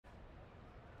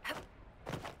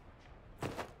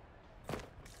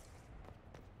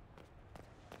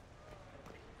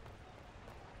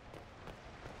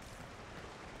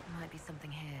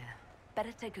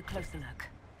Better take a closer look.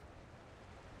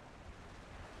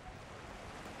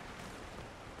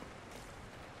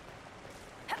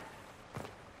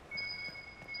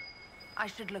 I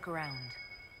should look around.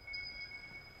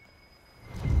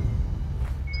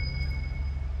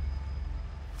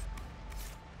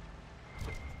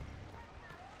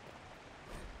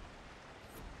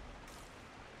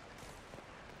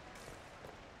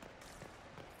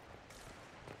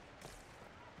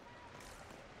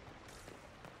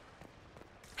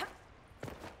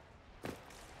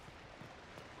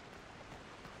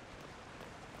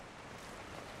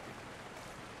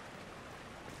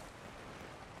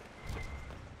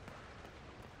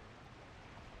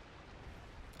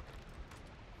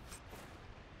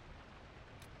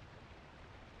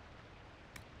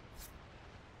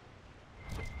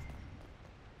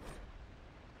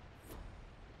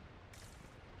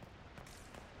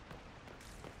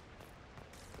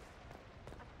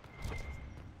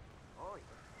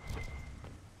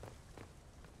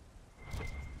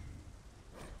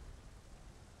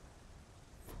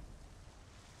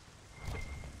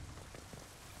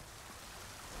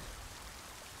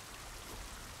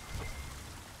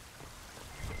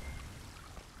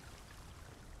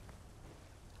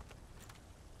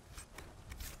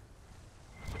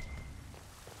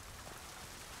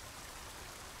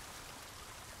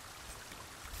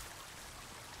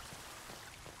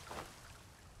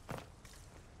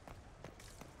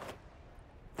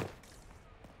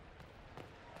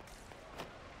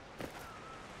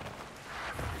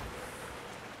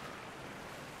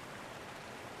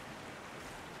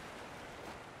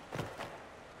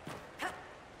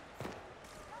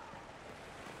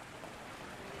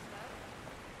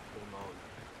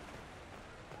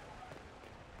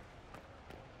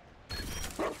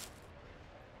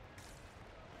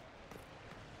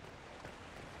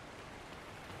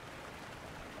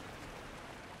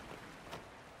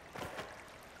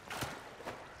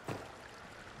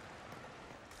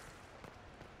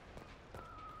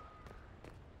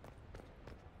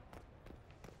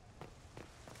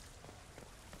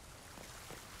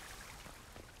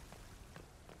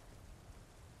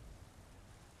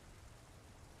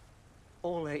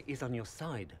 Orlais is on your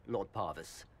side, Lord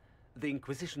Parvis. The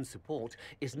Inquisition's support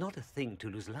is not a thing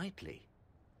to lose lightly.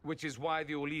 Which is why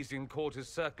the Orlesian court is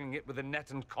circling it with a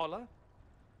net and collar?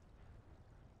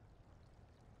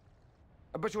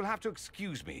 But you'll have to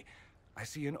excuse me. I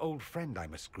see an old friend I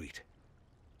must greet.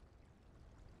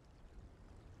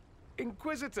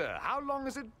 Inquisitor, how long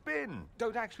has it been?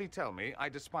 Don't actually tell me. I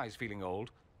despise feeling old.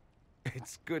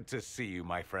 It's good to see you,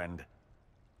 my friend.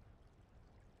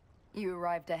 You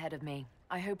arrived ahead of me.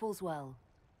 I hope all's well.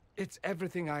 It's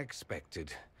everything I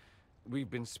expected. We've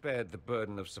been spared the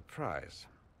burden of surprise.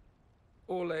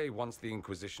 Orlais wants the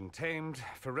Inquisition tamed,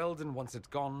 Ferelden wants it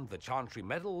gone, the Chantry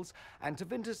meddles, and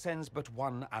Tevinter sends but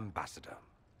one ambassador.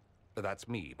 That's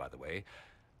me, by the way.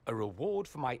 A reward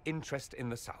for my interest in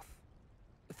the South.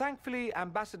 Thankfully,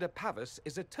 Ambassador Parvis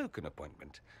is a token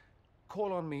appointment.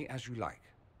 Call on me as you like.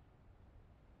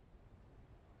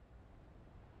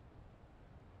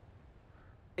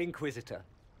 Inquisitor,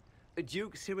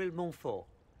 Duke Cyril Montfort,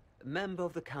 member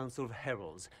of the Council of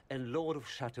Heralds and Lord of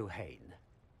Chateau Haine.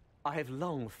 I have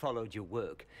long followed your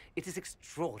work. It is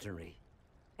extraordinary.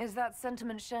 Is that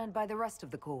sentiment shared by the rest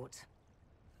of the court?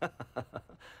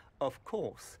 Of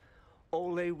course.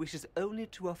 Orlais wishes only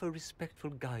to offer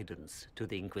respectful guidance to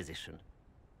the Inquisition.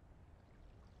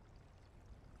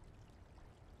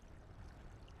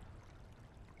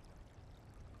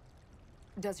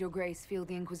 Does your grace feel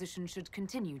the Inquisition should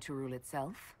continue to rule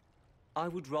itself? I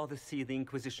would rather see the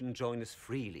Inquisition join us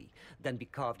freely than be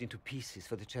carved into pieces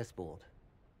for the chessboard.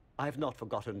 I have not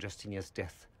forgotten Justinia's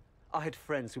death. I had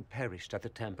friends who perished at the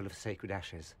Temple of Sacred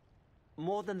Ashes.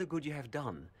 More than the good you have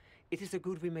done, it is a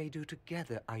good we may do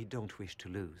together I don't wish to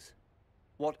lose.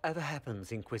 Whatever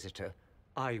happens, Inquisitor,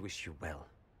 I wish you well.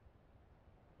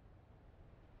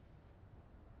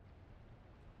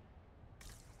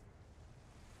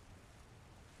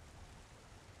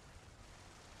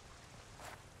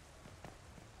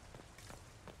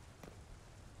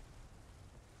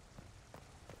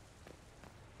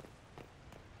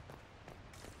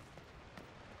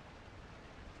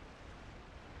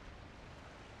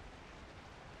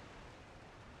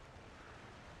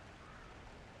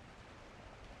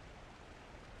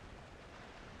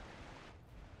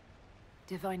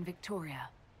 Divine Victoria,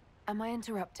 am I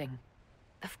interrupting?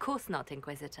 Of course not,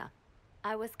 Inquisitor.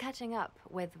 I was catching up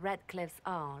with Redcliffe's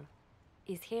Arl.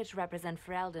 He's here to represent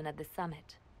Ferelden at the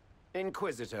summit.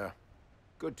 Inquisitor,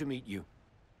 good to meet you.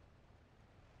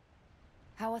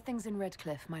 How are things in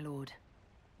Redcliffe, my lord?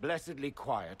 Blessedly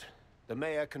quiet. The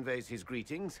mayor conveys his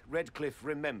greetings. Redcliffe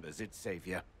remembers its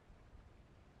savior.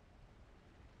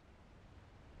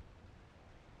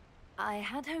 I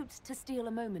had hoped to steal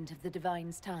a moment of the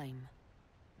Divine's time.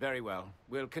 Very well.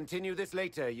 We'll continue this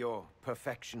later, your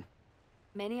perfection.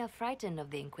 Many are frightened of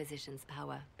the Inquisition's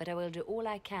power, but I will do all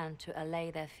I can to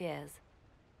allay their fears.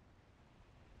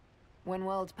 When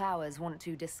world powers want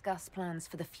to discuss plans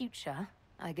for the future,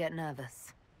 I get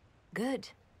nervous. Good.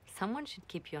 Someone should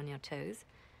keep you on your toes.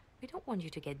 We don't want you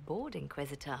to get bored,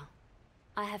 Inquisitor.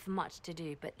 I have much to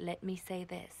do, but let me say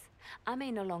this. I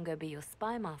may no longer be your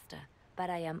spy master,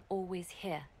 but I am always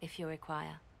here if you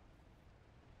require.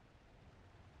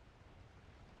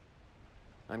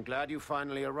 I'm glad you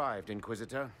finally arrived,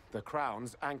 Inquisitor. The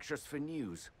Crown's anxious for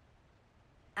news.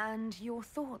 And your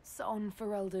thoughts on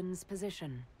Ferelden's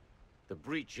position? The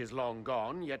breach is long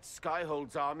gone, yet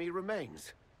Skyhold's army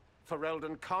remains.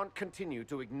 Ferelden can't continue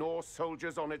to ignore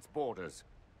soldiers on its borders.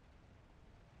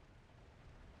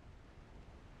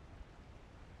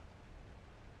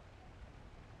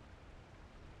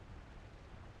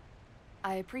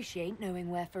 I appreciate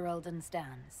knowing where Ferelden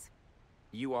stands.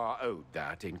 You are owed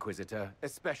that, Inquisitor,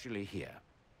 especially here.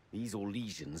 These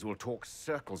Orlesians will talk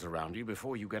circles around you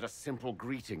before you get a simple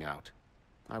greeting out.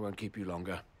 I won't keep you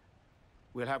longer.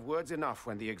 We'll have words enough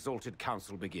when the Exalted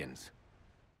Council begins.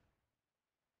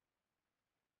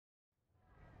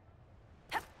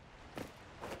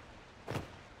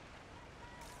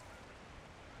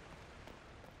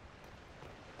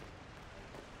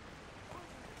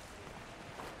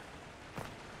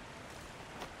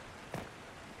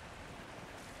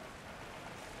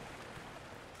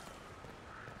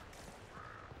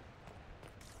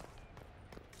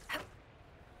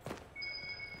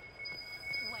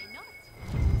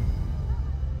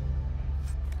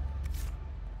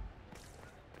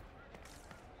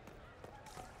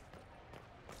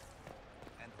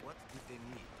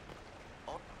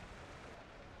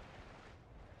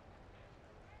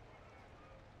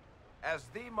 As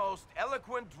the most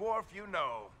eloquent dwarf you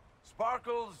know,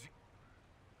 Sparkles...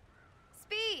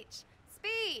 Speech!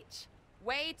 Speech!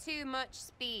 Way too much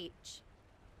speech.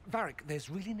 Varric, there's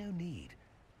really no need.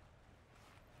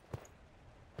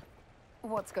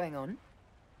 What's going on?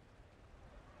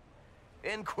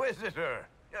 Inquisitor!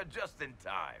 You're just in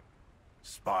time.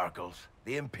 Sparkles,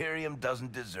 the Imperium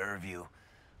doesn't deserve you.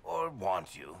 Or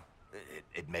want you.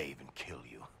 It may even kill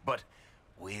you. But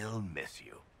we'll miss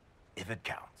you. If it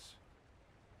counts.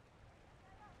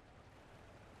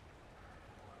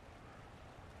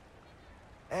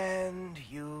 And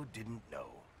you didn't know.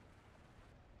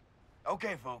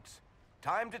 Okay, folks.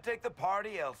 Time to take the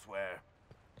party elsewhere.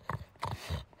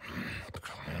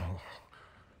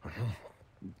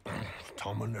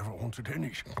 Tama never wanted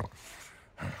any.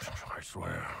 I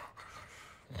swear.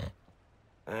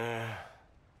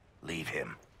 Leave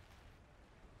him.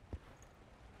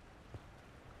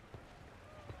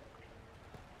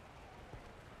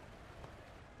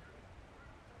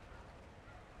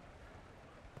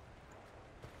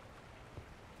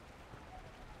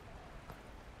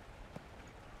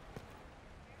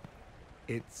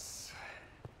 It's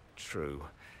true.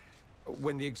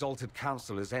 When the Exalted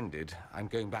Council has ended, I'm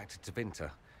going back to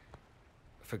Tevinter.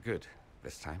 For good,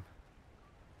 this time.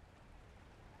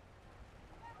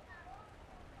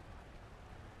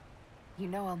 You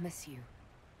know I'll miss you.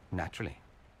 Naturally.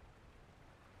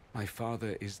 My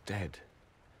father is dead.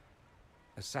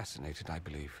 Assassinated, I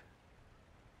believe.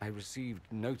 I received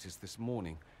notice this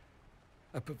morning.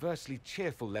 A perversely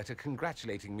cheerful letter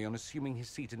congratulating me on assuming his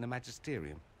seat in the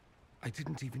Magisterium. I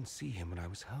didn't even see him when I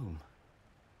was home.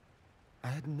 I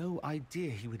had no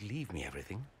idea he would leave me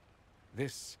everything.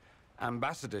 This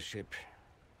ambassadorship,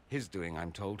 his doing,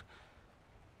 I'm told.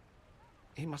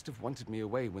 He must have wanted me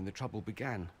away when the trouble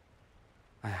began.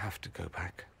 I have to go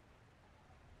back.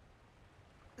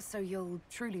 So you'll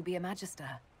truly be a Magister?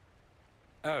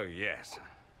 Oh, yes.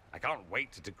 I can't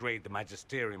wait to degrade the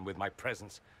Magisterium with my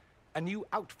presence. A new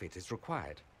outfit is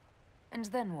required. And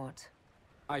then what?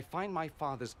 I find my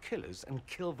father's killers and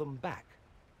kill them back.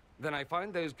 Then I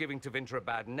find those giving Tevinter a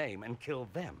bad name and kill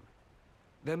them.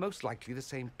 They're most likely the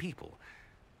same people,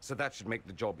 so that should make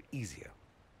the job easier.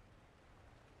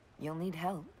 You'll need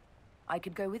help. I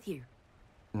could go with you.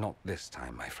 Not this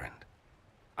time, my friend.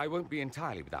 I won't be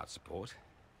entirely without support.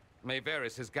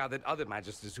 Maeveris has gathered other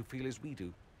Magisters who feel as we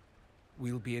do.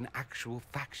 We'll be an actual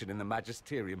faction in the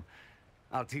Magisterium.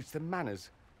 I'll teach them manners,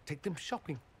 take them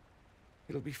shopping.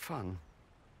 It'll be fun.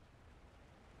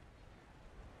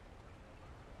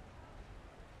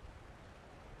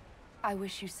 I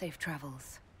wish you safe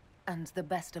travels, and the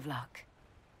best of luck.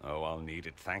 Oh, I'll need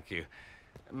it, thank you.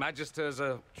 Magisters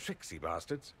are tricksy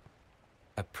bastards.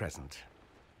 A present.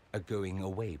 A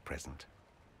going-away present.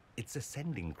 It's a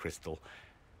sending crystal.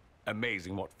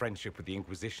 Amazing what friendship with the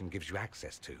Inquisition gives you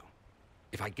access to.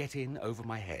 If I get in over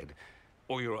my head,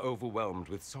 or you're overwhelmed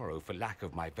with sorrow for lack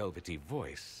of my velvety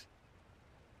voice...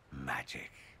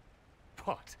 magic.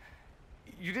 What?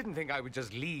 You didn't think I would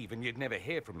just leave and you'd never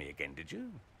hear from me again, did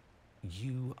you?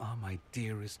 You are my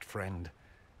dearest friend.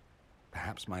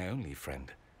 Perhaps my only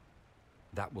friend.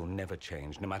 That will never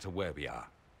change, no matter where we are.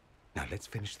 Now let's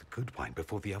finish the good wine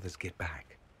before the others get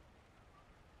back.